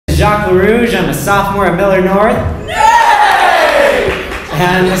Jacques LaRouge. I'm a sophomore at Millard North. Yay!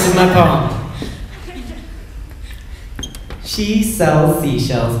 And this is my poem. She sells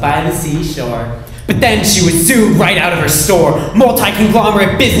seashells by the seashore. But then she was sued right out of her store.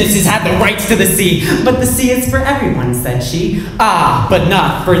 Multi-conglomerate businesses had the rights to the sea. But the sea is for everyone, said she. Ah, but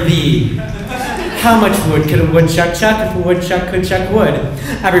not for thee. How much wood could a woodchuck chuck if a woodchuck could chuck wood?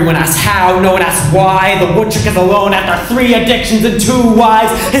 Everyone asks how, no one asks why. The woodchuck is alone after 3 addictions and 2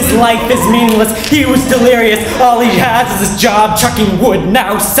 wives. His life is meaningless, he was delirious. All he has is his job chucking wood,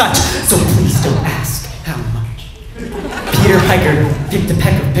 now such. So please don't ask how much. Peter Piker picked a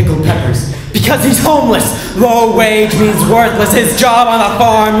peck of pickled peppers. Because he's homeless. Low wage means worthless. His job on the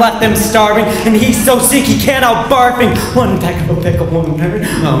farm left him starving, and he's so sick he can't out barfing. 1 peck of a pickle, 1 pepper.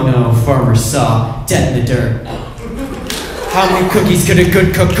 Oh no, farmer saw, dead in the dirt. How many cookies could a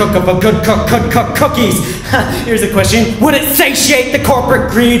good cook cook up a good cook could cook cookies? Here's a question. Would it satiate the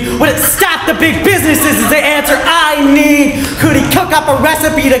corporate greed? Would it stop the big businesses is the answer I need. Could he cook up a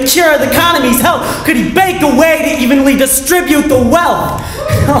recipe to cure the economy's health? Could he bake a way to evenly distribute the wealth?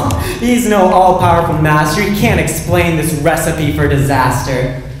 He's no all-powerful master. He can't explain this recipe for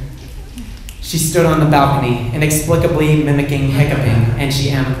disaster. She stood on the balcony, inexplicably mimicking hiccuping, and she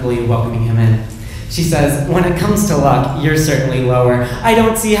amicably welcoming him in. She says, when it comes to luck, you're certainly lower. I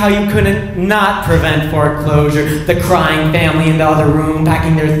don't see how you couldn't not prevent foreclosure. The crying family in the other room,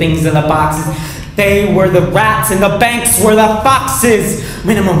 packing their things in the boxes. They were the rats and the banks were the foxes.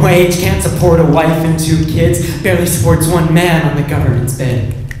 Minimum wage can't support a wife and 2 kids. Barely supports 1 man on the government's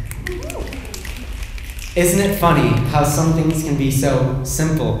bid. Isn't it funny how some things can be so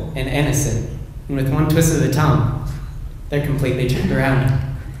simple and innocent, and with 1 twist of the tongue, they're completely turned around?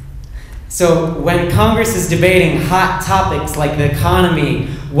 So when Congress is debating hot topics like the economy,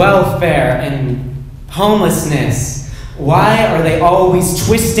 welfare, and homelessness, why are they always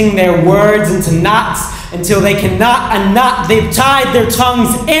twisting their words into knots until they cannot a knot they've tied their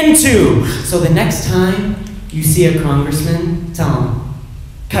tongues into? So the next time you see a congressman, tell him,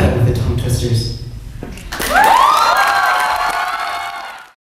 cut it with the tongue twisters.